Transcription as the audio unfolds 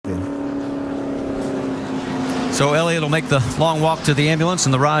So Elliott will make the long walk to the ambulance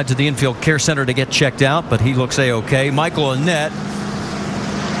and the ride to the infield care center to get checked out, but he looks A-OK. Michael Annett,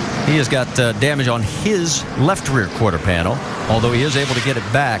 he has got damage on his left rear quarter panel, although he is able to get it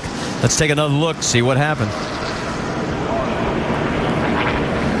back. Let's take another look, see what happened.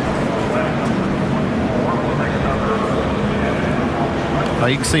 Well,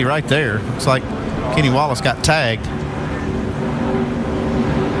 you can see right there, looks like Kenny Wallace got tagged.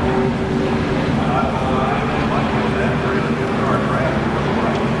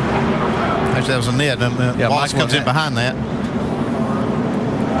 Actually, that was a net. Yeah, Wallace comes in behind that.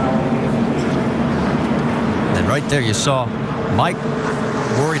 And right there you saw Mike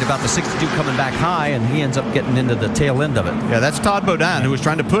worried about the 62 coming back high, and he ends up getting into the tail end of it. Yeah, that's Todd Bodine, who was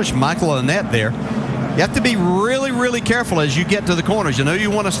trying to push Michael Annett there. You have to be really, really careful as you get to the corners. You know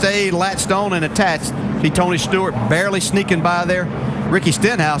you want to stay latched on and attached. See Tony Stewart barely sneaking by there. Ricky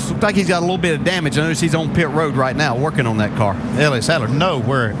Stenhouse looks like he's got a little bit of damage. I notice he's on pit road right now working on that car. Elliott Sadler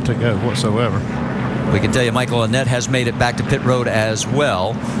nowhere to go whatsoever. We can tell you Michael Annett has made it back to pit road as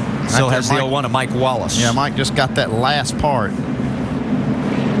well. So has the 01 of Mike Wallace. Yeah, Mike just got that last part.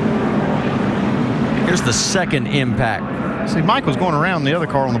 Here's the second impact. See, Mike was going around the other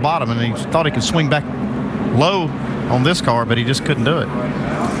car on the bottom, and he thought he could swing back low on this car, but he just couldn't do it.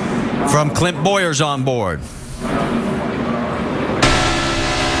 From Clint Boyer's on board.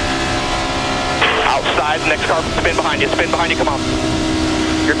 Outside, next car, spin behind you, come on.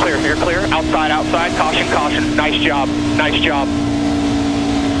 You're clear, outside, caution, nice job.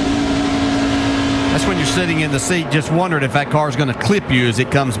 That's when you're sitting in the seat just wondering if that car is going to clip you as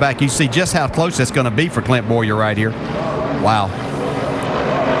it comes back. You see just how close that's going to be for Clint Boyer right here. Wow.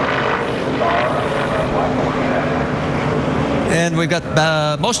 And we've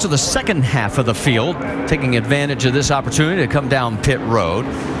got most of the second half of the field taking advantage of this opportunity to come down pit road.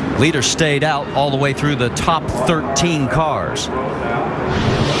 Leaders stayed out all the way through the top 13 cars.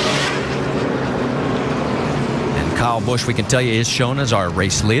 And Kyle Busch, we can tell you, is shown as our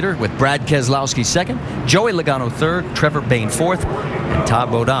race leader, with Brad Keselowski second, Joey Logano third, Trevor Bayne fourth, and Todd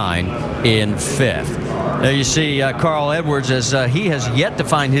Bodine in fifth. There you see Carl Edwards, as he has yet to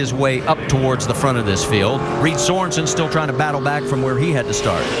find his way up towards the front of this field. Reed Sorensen still trying to battle back from where he had to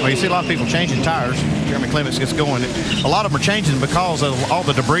start. Well, you see a lot of people changing tires. Jeremy Clements gets going. A lot of them are changing because of all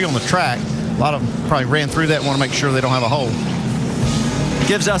the debris on the track. A lot of them probably ran through that and want to make sure they don't have a hole.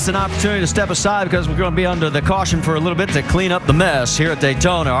 Gives us an opportunity to step aside because we're going to be under the caution for a little bit to clean up the mess here at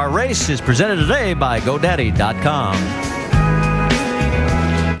Daytona. Our race is presented today by GoDaddy.com.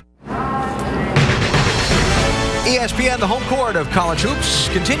 ESPN, the home court of college hoops,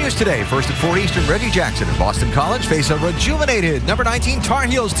 continues today. First at 4 Eastern, Reggie Jackson and Boston College face a rejuvenated number 19 Tar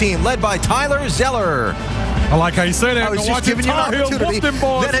Heels team led by Tyler Zeller. I like how you say that. I was just giving you an opportunity. Then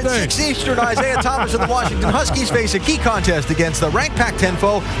at 6 Eastern, Isaiah Thomas and the Washington Huskies face a key contest against the ranked Pac-10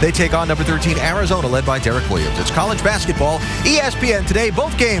 foe. They take on number 13 Arizona, led by Derek Williams. It's college basketball. ESPN today.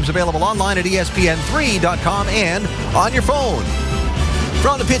 Both games available online at ESPN3.com and on your phone.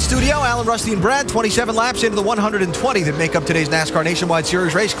 From the pit studio, Alan, Rusty, and Brad, 27 laps into the 120 that make up today's NASCAR Nationwide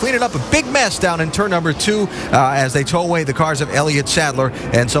Series race, cleaning up a big mess down in turn number 2 as they tow away the cars of Elliott Sadler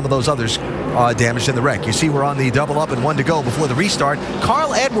and some of those others damaged in the wreck. You see we're on the double up and 1 to go before the restart.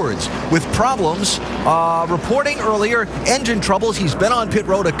 Carl Edwards with problems, reporting earlier, engine troubles. He's been on pit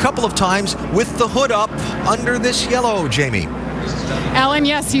road a couple of times with the hood up under this yellow, Jamie. Alan,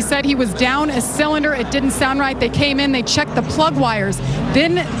 yes, he said he was down a cylinder. It didn't sound right. They came in, they checked the plug wires.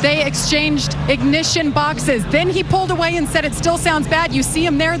 Then they exchanged ignition boxes. Then he pulled away and said it still sounds bad. You see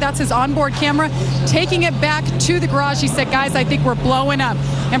him there. That's his onboard camera. Taking it back to the garage, he said, guys, I think we're blowing up.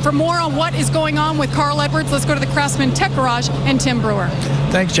 And for more on what is going on with Carl Edwards, let's go to the Craftsman Tech Garage and Tim Brewer.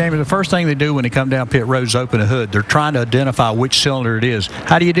 Thanks, Jamie. The first thing they do when they come down pit road is open the hood. They're trying to identify which cylinder it is.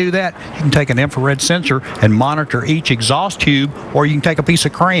 How do you do that? You can take an infrared sensor and monitor each exhaust tube, or you can take a piece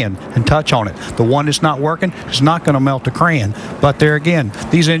of crayon and touch on it. The one that's not working is not going to melt the crayon. But there again,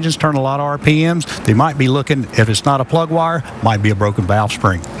 these engines turn a lot of RPMs. They might be looking, if it's not a plug wire, might be a broken valve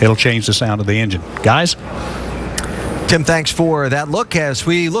spring. It'll change the sound of the engine. Guys? Tim, thanks for that look as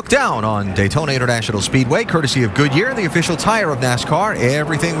we look down on Daytona International Speedway, courtesy of Goodyear, the official tire of NASCAR.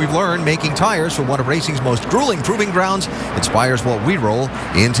 Everything we've learned making tires for one of racing's most grueling proving grounds inspires what we roll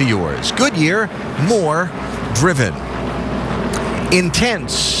into yours. Goodyear, more driven.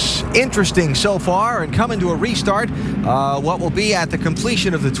 Intense, interesting so far, and coming to a restart. What will be at the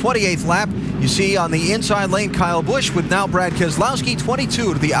completion of the 28th lap. You see on the inside lane Kyle Busch with now Brad Keselowski,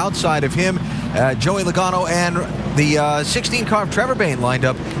 22 to the outside of him. Joey Logano and The 16 car of Trevor Bayne lined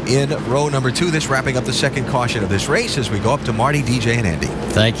up in row number 2. This wrapping up the second caution of this race as we go up to Marty, DJ, and Andy.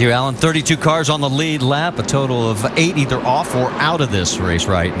 Thank you, Alan. 32 cars on the lead lap, a total of 8 either off or out of this race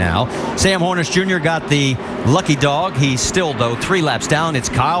right now. Sam Hornish Jr. got the lucky dog. He's still, though, 3 laps down. It's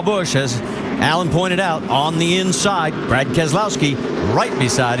Kyle Busch, as Alan pointed out, on the inside. Brad Keselowski right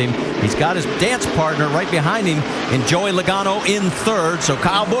beside him. He's got his dance partner right behind him in Joey Logano in 3rd. So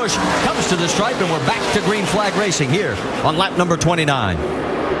Kyle Busch comes to the stripe, and we're back to green flag racing here on lap number 29.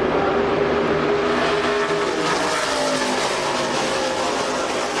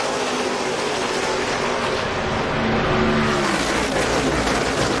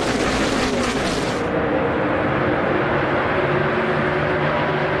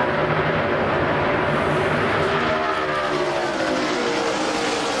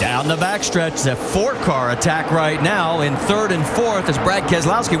 Down the backstretch, the 4-car attack right now in 3rd and 4th is Brad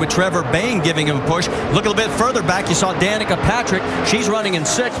Keselowski with Trevor Bayne giving him a push. Look a little bit further back, you saw Danica Patrick. She's running in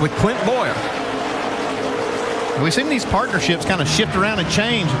 6th with Clint Boyer. We've seen these partnerships kind of shift around and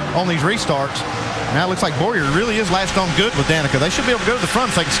change on these restarts. Now it looks like Boyer really is latched on good with Danica. They should be able to go to the front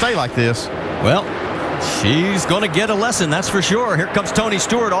if they can stay like this. Well, she's going to get a lesson, that's for sure. Here comes Tony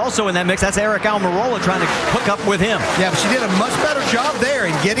Stewart also in that mix. That's Eric Almirola trying to hook up with him. Yeah, but she did a much better job there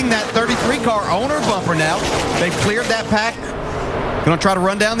in getting that 33 car on her bumper now. They've cleared that pack. Going to try to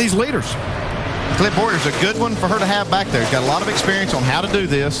run down these leaders. Clint Boyer's a good one for her to have back there. He's got a lot of experience on how to do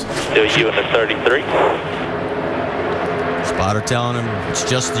this. Do you in the 33? Spotter telling him it's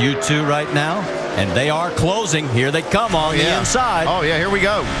just you two right now, and they are closing. Here they come on the inside. Oh, yeah, here we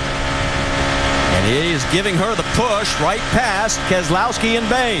go. And he is giving her the push right past Keselowski and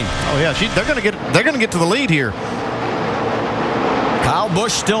Bayne. Oh yeah, they're going to get to the lead here. Kyle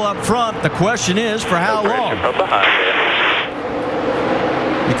Busch still up front. The question is for how long? From behind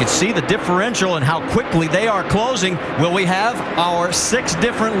You can see the differential and how quickly they are closing. Will we have our 6th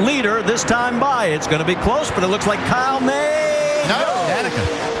different leader this time by? It's going to be close, but it looks like Kyle may. No,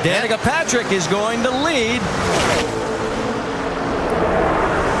 Danica Patrick is going to lead.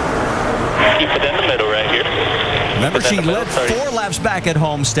 Keep it in the middle right here. Remember, she led 4 laps back at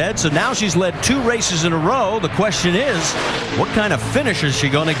Homestead, so now she's led 2 races in a row. The question is, what kind of finish is she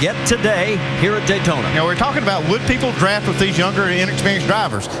going to get today here at Daytona? Now, we're talking about would people draft with these younger, inexperienced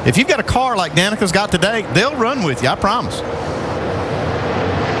drivers. If you've got a car like Danica's got today, they'll run with you, I promise.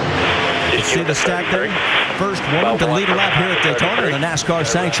 You see the stack there? First woman to lead a lap here at Daytona in a NASCAR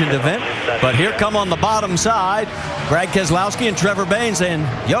sanctioned event. But here come on the bottom side, Brad Keselowski and Trevor Bayne saying,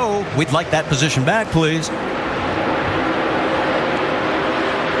 yo, we'd like that position back, please.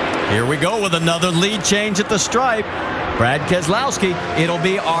 Here we go with another lead change at the stripe. Brad Keselowski, it'll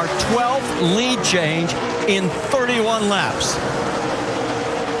be our 12th lead change in 31 laps.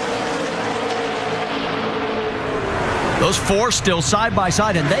 Those 4 still side by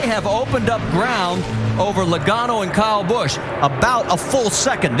side, and they have opened up ground over Logano and Kyle Busch. About a full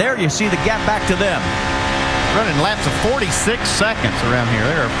second. There you see the gap back to them. Running laps of 46 seconds around here.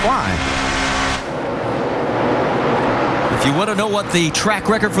 They're flying. If you want to know what the track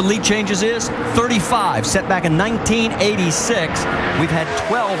record for lead changes is, 35, set back in 1986. We've had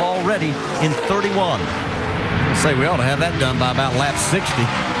 12 already in 31. I'd say we ought to have that done by about lap 60.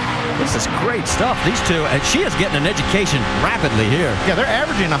 This is great stuff. These two, and she is getting an education rapidly here. Yeah, they're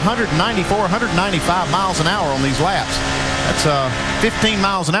averaging 194, 195 miles an hour on these laps. That's 15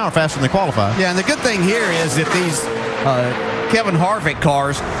 miles an hour faster than they qualify. Yeah, and the good thing here is that these Kevin Harvick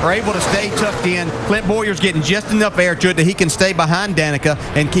cars are able to stay tucked in. Clint Boyer's getting just enough air to it that he can stay behind Danica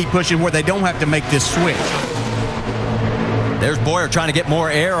and keep pushing where they don't have to make this switch. There's Boyer trying to get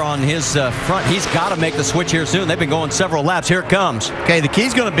more air on his front. He's got to make the switch here soon. They've been going several laps. Here it comes. Okay, the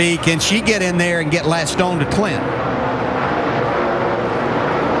key's going to be, can she get in there and get latched on to Clint?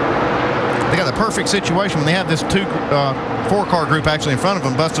 They got the perfect situation when they have this 4-car group actually in front of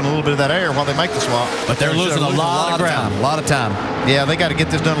them, busting a little bit of that air while they make the swap. But they're losing a lot of ground. A lot of time. Yeah, they got to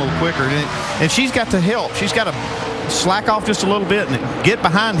get this done a little quicker. And she's got to help. She's got to slack off just a little bit and get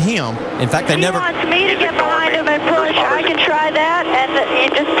behind him. In fact, they never... He wants me to get behind him and push. I can try that, and you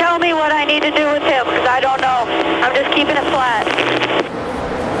just tell me what I need to do with him, because I don't know. I'm just keeping it flat.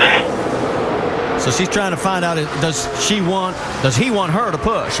 So she's trying to find out, does he want her to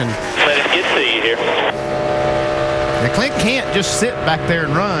push? And let us get to you here. Now, Clint can't just sit back there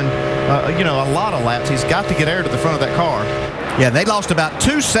and run, a lot of laps. He's got to get air to the front of that car. Yeah, they lost about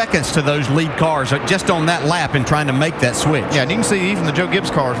 2 seconds to those lead cars just on that lap in trying to make that switch. Yeah, and you can see even the Joe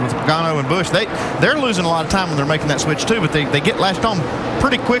Gibbs cars with Logano and Busch, they're losing a lot of time when they're making that switch too, but they get latched on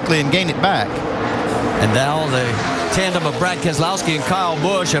pretty quickly and gain it back. And now the tandem of Brad Keselowski and Kyle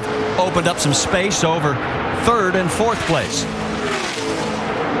Busch have opened up some space over third and fourth place.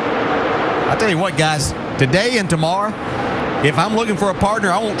 I'll tell you what, guys, today and tomorrow, if I'm looking for a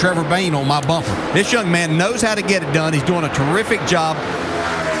partner, I want Trevor Bayne on my bumper. This young man knows how to get it done. He's doing a terrific job.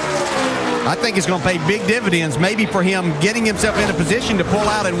 I think it's going to pay big dividends, maybe for him getting himself in a position to pull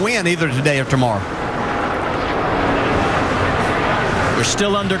out and win either today or tomorrow. We're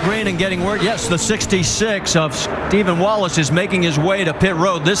still under green and getting word. Yes, the 66 of Stephen Wallace is making his way to pit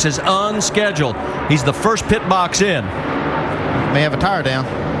road. This is unscheduled. He's the first pit box in. May have a tire down.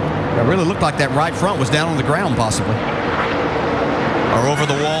 It really looked like that right front was down on the ground, possibly. Our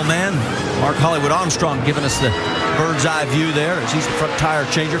over-the-wall man, Mark Hollywood Armstrong, giving us the bird's eye view there as he's the front tire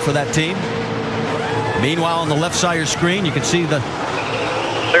changer for that team. Meanwhile, on the left side of your screen, you can see the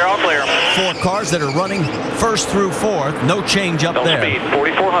They're all clear. 4 cars that are running first through fourth. No change up there. Speed,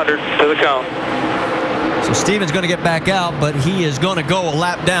 4,400 to the cone. So Steven's going to get back out, but he is going to go a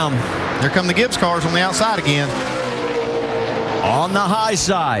lap down. Here come the Gibbs cars on the outside again. On the high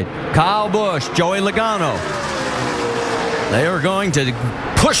side, Kyle Busch, Joey Logano. They are going to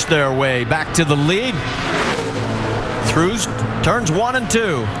push their way back to the lead through turns 1 and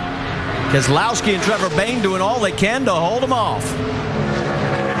 2. Keselowski and Trevor Bayne doing all they can to hold them off.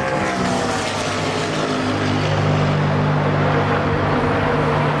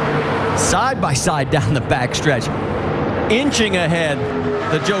 Side by side down the backstretch, inching ahead,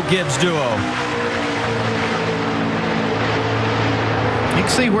 the Joe Gibbs duo. You can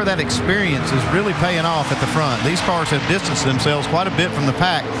see where that experience is really paying off at the front. These cars have distanced themselves quite a bit from the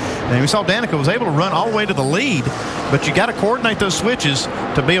pack. And we saw Danica was able to run all the way to the lead, but you got to coordinate those switches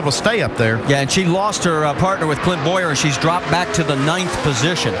to be able to stay up there. Yeah, and she lost her partner with Clint Boyer, and she's dropped back to the 9th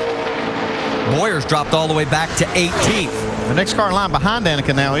position. Boyer's dropped all the way back to 18th. The next car in line behind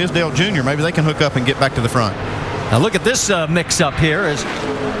Danica now is Dale Jr. Maybe they can hook up and get back to the front. Now look at this mix-up here as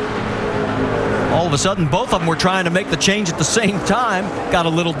all of a sudden both of them were trying to make the change at the same time. Got a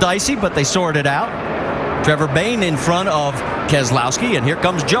little dicey, but they sorted it out. Trevor Bayne in front of Keselowski, and here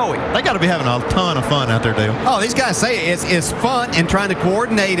comes Joey. They got to be having a ton of fun out there, Dale. Oh, these guys say it's fun and trying to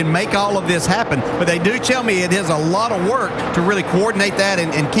coordinate and make all of this happen, but they do tell me it is a lot of work to really coordinate that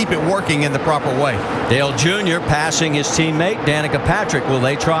and keep it working in the proper way. Dale Jr. passing his teammate, Danica Patrick. Will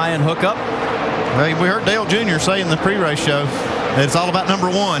they try and hook up? Well, we heard Dale Jr. say in the pre-race show that it's all about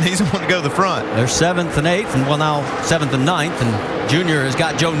number 1. He's the one to go to the front. They're 7th and 8th, and well now 7th and 9th, and Jr. has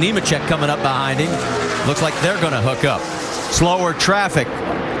got Joe Nemechek coming up behind him. Looks like they're going to hook up. Slower traffic.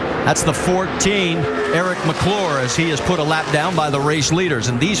 That's the 14, Eric McClure, as he has put a lap down by the race leaders.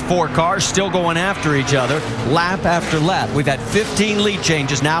 And these 4 cars still going after each other lap after lap. We've had 15 lead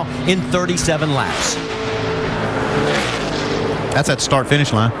changes now in 37 laps. That's at the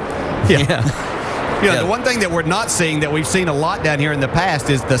start-finish line. Yeah. You know, the one thing that we're not seeing that we've seen a lot down here in the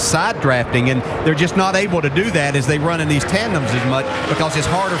past is the side drafting, and they're just not able to do that as they run in these tandems as much because it's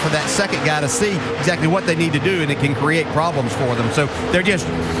harder for that second guy to see exactly what they need to do, and it can create problems for them. So they're just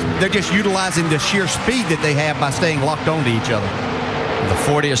utilizing the sheer speed that they have by staying locked onto each other. The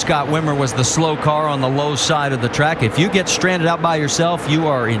 40 of Scott Wimmer was the slow car on the low side of the track. If you get stranded out by yourself, you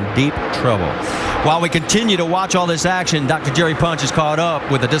are in deep trouble. While we continue to watch all this action, Dr. Jerry Punch is caught up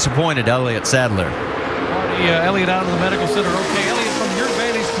with a disappointed Elliott Sadler. Elliott out of the medical center. Okay, Elliott, from your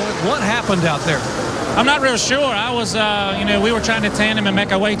vantage point, what happened out there? I'm not real sure. I was, we were trying to tandem and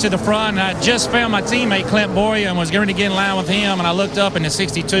make our way to the front. And I just found my teammate, Clint Boyer, and was going to get in line with him. And I looked up, and the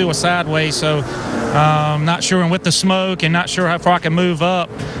 62 was sideways. So not sure. And with the smoke and not sure how far I could move up,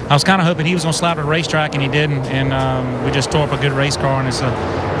 I was kind of hoping he was going to slap the racetrack, and he didn't. And we just tore up a good race car. And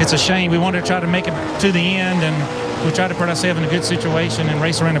it's a shame. We wanted to try to make it to the end, and we tried to put ourselves in a good situation and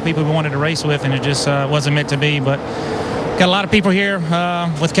race around the people we wanted to race with, and it just wasn't meant to be. But got a lot of people here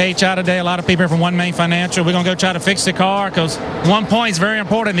with KHI today, a lot of people here from One Main Financial. We're going to go try to fix the car because 1 point is very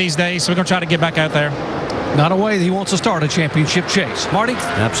important these days, so we're going to try to get back out there. Not a way that he wants to start a championship chase. Marty?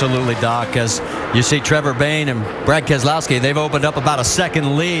 Absolutely, Doc. As you see Trevor Bayne and Brad Keselowski, they've opened up about a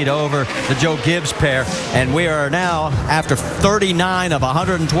second lead over the Joe Gibbs pair. And we are now, after 39 of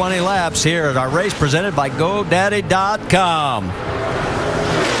 120 laps, here at our race presented by GoDaddy.com.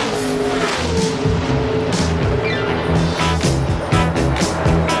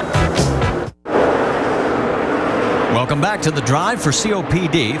 Welcome back to the Drive for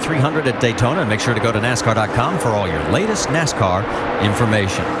COPD 300 at Daytona. And make sure to go to NASCAR.com for all your latest NASCAR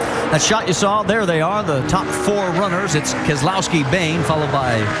information. That shot you saw, there they are, the top 4 runners. It's Keselowski, Bayne, followed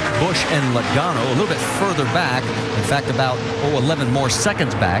by Busch and Logano. A little bit further back, in fact, about 11 more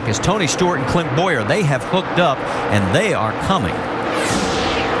seconds back, is Tony Stewart and Clint Boyer. They have hooked up, and they are coming.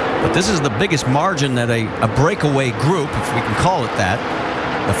 But this is the biggest margin that a breakaway group, if we can call it that,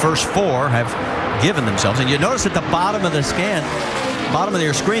 the first 4 have given themselves. And you notice at the bottom of the bottom of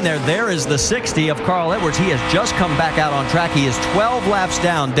your screen there is the 60 of Carl Edwards. He has just come back out on track. He is 12 laps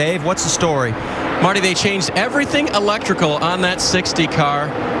down. Dave, what's the story? Marty, they changed everything electrical on that 60 car.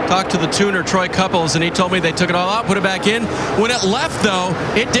 Talked to the tuner, Troy Couples, and he told me they took it all out, put it back in. When it left, though,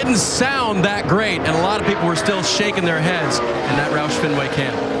 it didn't sound that great, and a lot of people were still shaking their heads in that Roush Fenway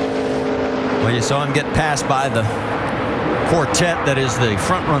camp. Well, you saw him get passed by the quartet that is the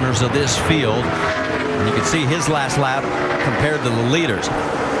front runners of this field. And you can see his last lap compared to the leaders.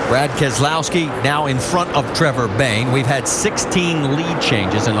 Brad Keselowski now in front of Trevor Bayne. We've had 16 lead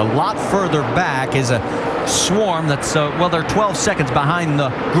changes, and a lot further back is a swarm that's, well, they're 12 seconds behind the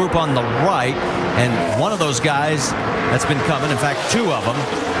group on the right. And one of those guys that's been coming, in fact, 2 of them,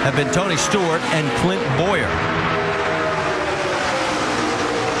 have been Tony Stewart and Clint Boyer.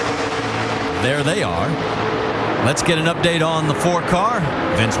 There they are. Let's get an update on the 4 car.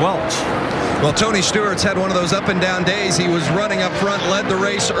 Vince Welch. Well, Tony Stewart's had one of those up and down days. He was running up front, led the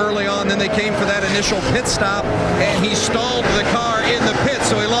race early on. Then they came for that initial pit stop, and he stalled the car in the pit,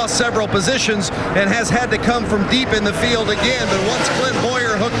 so he lost several positions and has had to come from deep in the field again. But once Clint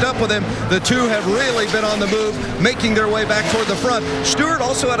Boyer hooked up with him, the 2 have really been on the move, making their way back toward the front. Stewart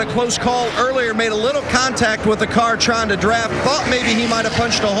also had a close call earlier, made a little contact with the car trying to draft. Thought maybe he might have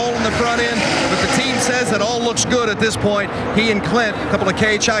punched a hole in the front end, but the team says it all looks good at this point. He and Clint, a couple of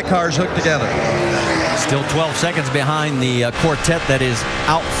KHI cars hooked together. Still 12 seconds behind the quartet that is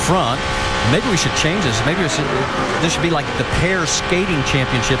out front. Maybe we should change this. Maybe this should be like the pair skating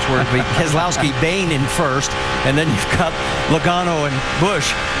championships where it'd be Keselowski, Bayne in first, and then you've got Logano and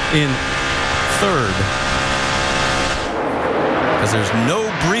Busch in third. Because there's no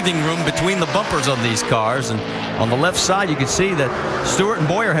breathing room between the bumpers on these cars. And on the left side, you can see that Stewart and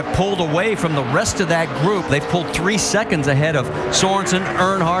Boyer have pulled away from the rest of that group. They've pulled 3 seconds ahead of Sorensen,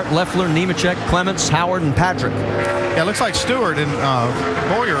 Earnhardt, Leffler, Nemechek, Clements, Howard, and Patrick. Yeah, it looks like Stewart and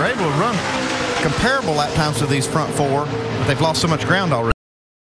Boyer are able to run comparable lap times to these front 4, but they've lost so much ground already.